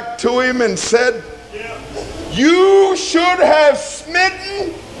Joash back to him and said, you should have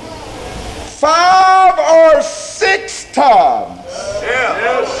smitten 5 or 6 times.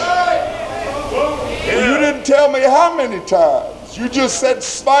 Well, you didn't tell me how many times. You just said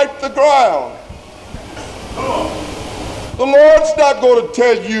smite the ground. The Lord's not going to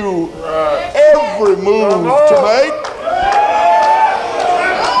tell you every move to make.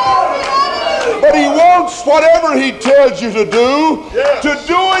 But he wants whatever he tells you to do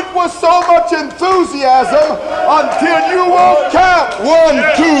it with so much enthusiasm until you won't count 1,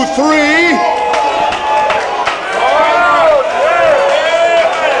 2, 3.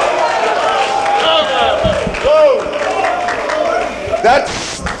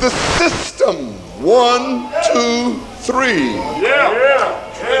 That's the system. 1, 2, 3.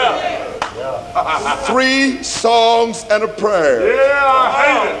 3 songs and a prayer.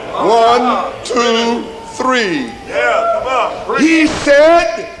 1, 2, 3. Come on. He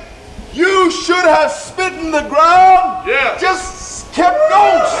said, you should have smitten the ground. Just kept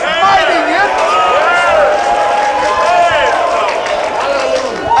on smiting it.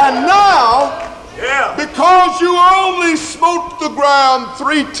 And now, because you only smote the ground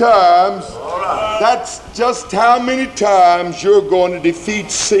 3 times, that's just how many times you're going to defeat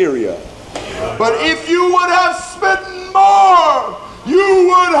Syria. But if you would have smitten more, you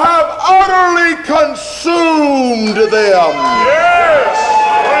would have utterly consumed them.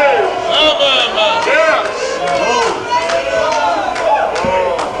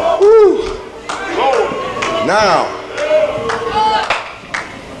 Now,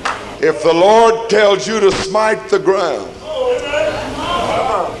 if the Lord tells you to smite the ground,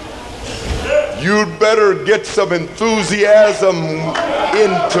 you'd better get some enthusiasm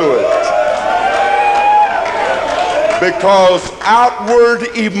into it. Because outward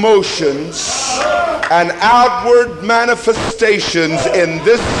emotions and outward manifestations in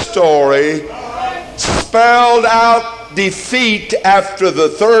this story spelled out defeat after the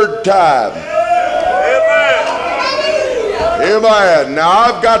 3rd time. Amen. Now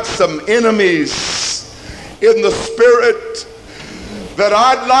I've got some enemies in the spirit that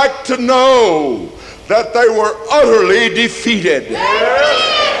I'd like to know that they were utterly defeated.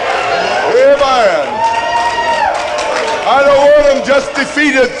 Amen. I don't want them just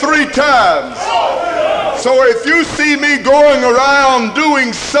defeated 3 times. So if you see me going around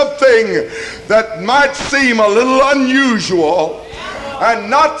doing something that might seem a little unusual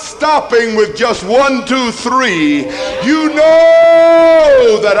and not stopping with just 1, 2, 3, you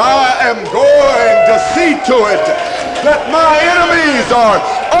know that I am going to see to it that my enemies are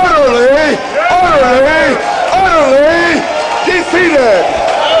utterly, utterly, utterly defeated.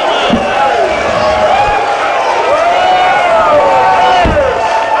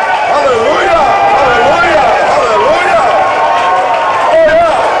 Hallelujah, hallelujah, hallelujah. Oh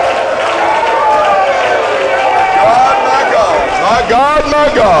yeah. God, my God, my God, my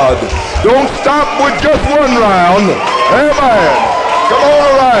God. Don't stop with just 1 round. Amen. Come on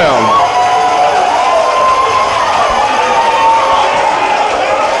around.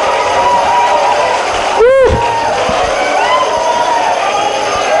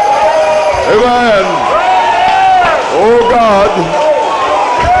 Amen. Oh God.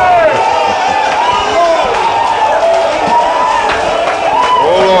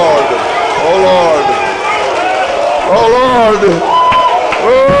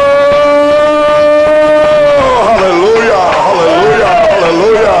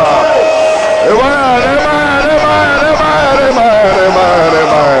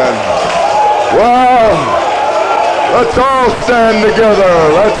 stand together.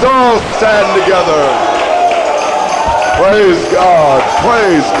 Let's all stand together. Praise God.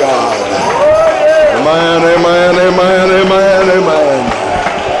 Praise God. Amen, amen, amen, amen, amen.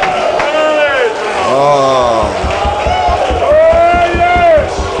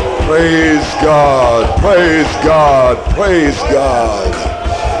 Praise God. Praise God. Praise God.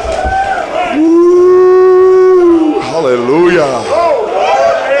 Woo. Hallelujah.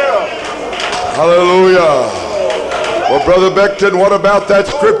 Hallelujah. Well, Brother Becton, what about that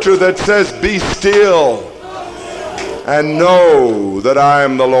scripture that says, be still and know that I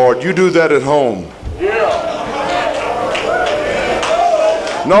am the Lord? You do that at home.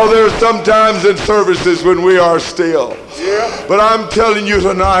 No, there's sometimes in services when we are still. But I'm telling you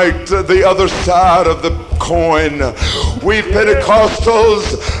tonight, the other side of the coin, we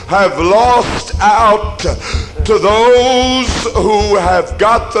Pentecostals have lost out to those who have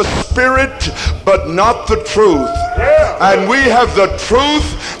got the Spirit but not the truth. And we have the truth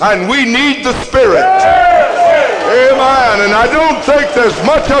and we need the Spirit. Amen. And I don't think there's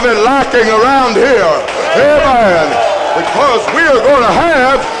much of it lacking around here. Amen. Because we're going to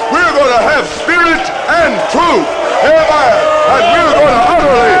have Spirit and truth. Amen. And we're going to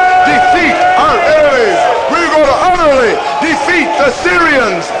utterly defeat our enemies. We're going to utterly defeat the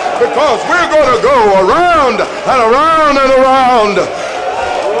Syrians, because we're going to go around and around and around.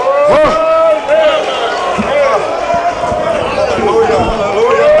 Hallelujah,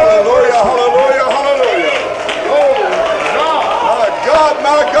 hallelujah, hallelujah, hallelujah, hallelujah. Oh, my God,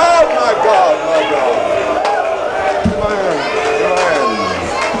 my God, my God, my God. Amen,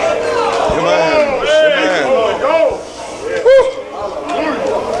 amen, amen,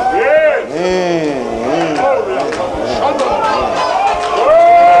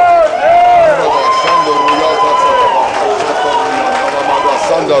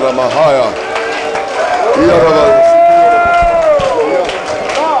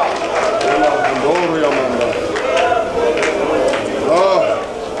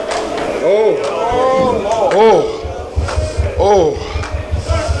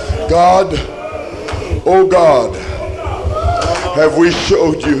 God, oh God, have we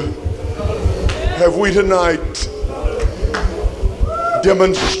showed you, have we tonight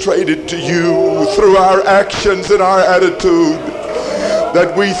demonstrated to you through our actions and our attitude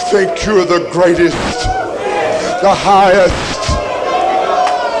that we think you're the greatest, the highest,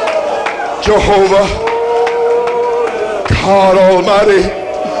 Jehovah, God Almighty?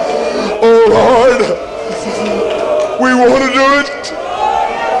 Oh Lord, we want to do it.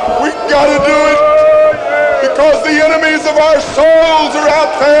 We got to do it, because the enemies of our souls are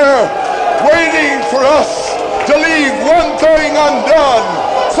out there waiting for us to leave one thing undone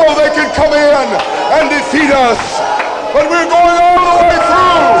so they can come in and defeat us. But we're going all the way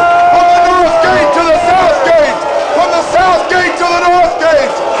through, from the north gate to the south gate, from the south gate to the north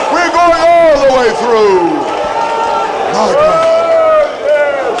gate. We're going all the way through. My God.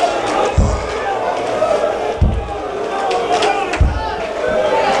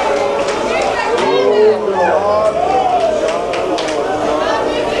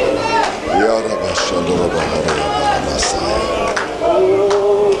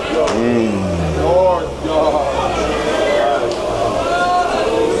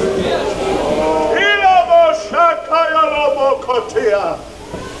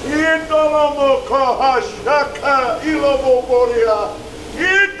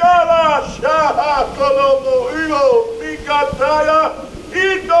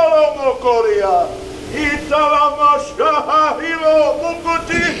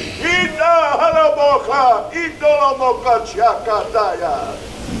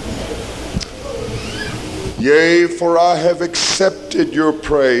 Yea, for I have accepted your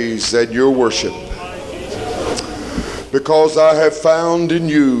praise and your worship, because I have found in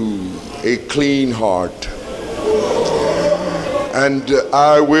you a clean heart. And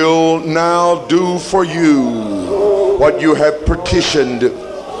I will now do for you what you have petitioned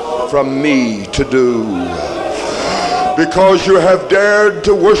from me to do, because you have dared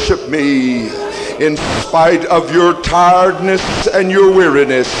to worship me in spite of your tiredness and your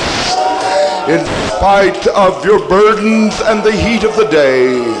weariness, in spite of your burdens and the heat of the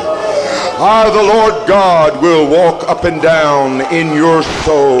day. I, the Lord God, will walk up and down in your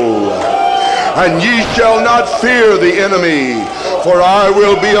soul. And ye shall not fear the enemy, for I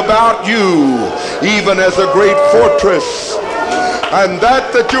will be about you, even as a great fortress. And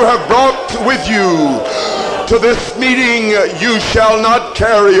that you have brought with you to this meeting, you shall not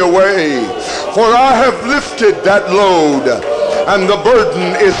carry away. For I have lifted that load, and the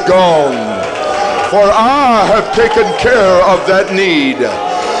burden is gone. For I have taken care of that need.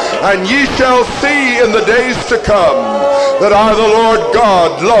 And ye shall see in the days to come that I, the Lord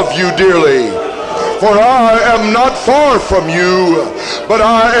God, love you dearly. For I am not far from you, but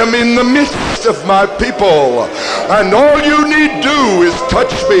I am in the midst of my people. And all you need do is touch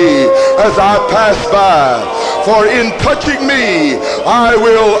me as I pass by. For in touching me, I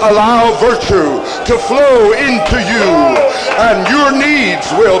will allow virtue to flow into you, and your needs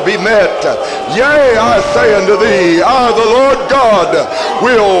will be met. Yea, I say unto thee, I, the Lord God,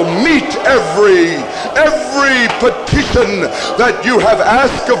 will meet every petition that you have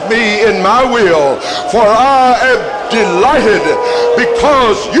asked of me in my will. For I am delighted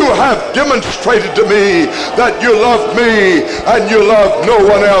because you have demonstrated to me that you love me and you love no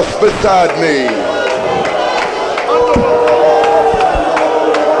one else beside me.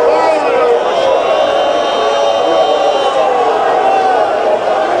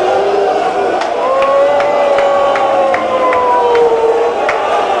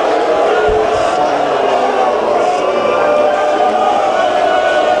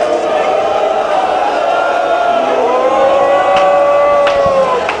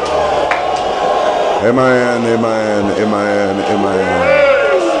 Amen, amen, amen, amen.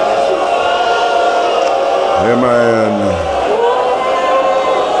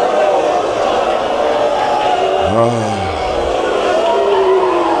 Amen.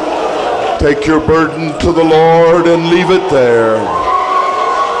 Take your burden to the Lord and leave it there.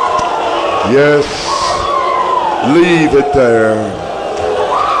 Yes, leave it there.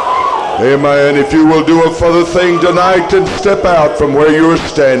 Amen. If you will do a further thing tonight and step out from where you're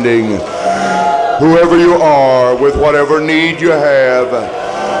standing, whoever you are, with whatever need you have,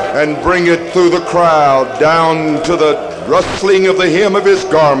 and bring it through the crowd down to the rustling of the hem of his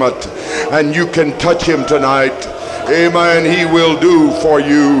garment, and you can touch him tonight. Amen. He will do for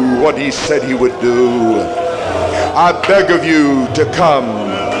you what he said he would do. I beg of you to come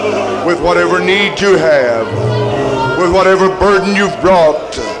with whatever need you have, with whatever burden you've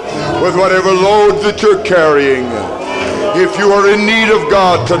brought, with whatever load that you're carrying. If you are in need of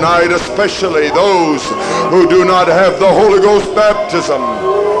God tonight, especially those who do not have the Holy Ghost baptism,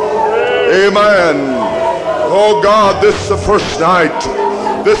 amen. Oh God, this is the first night.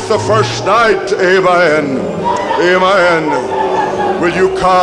 This is the first night, amen. Amen. Will you come?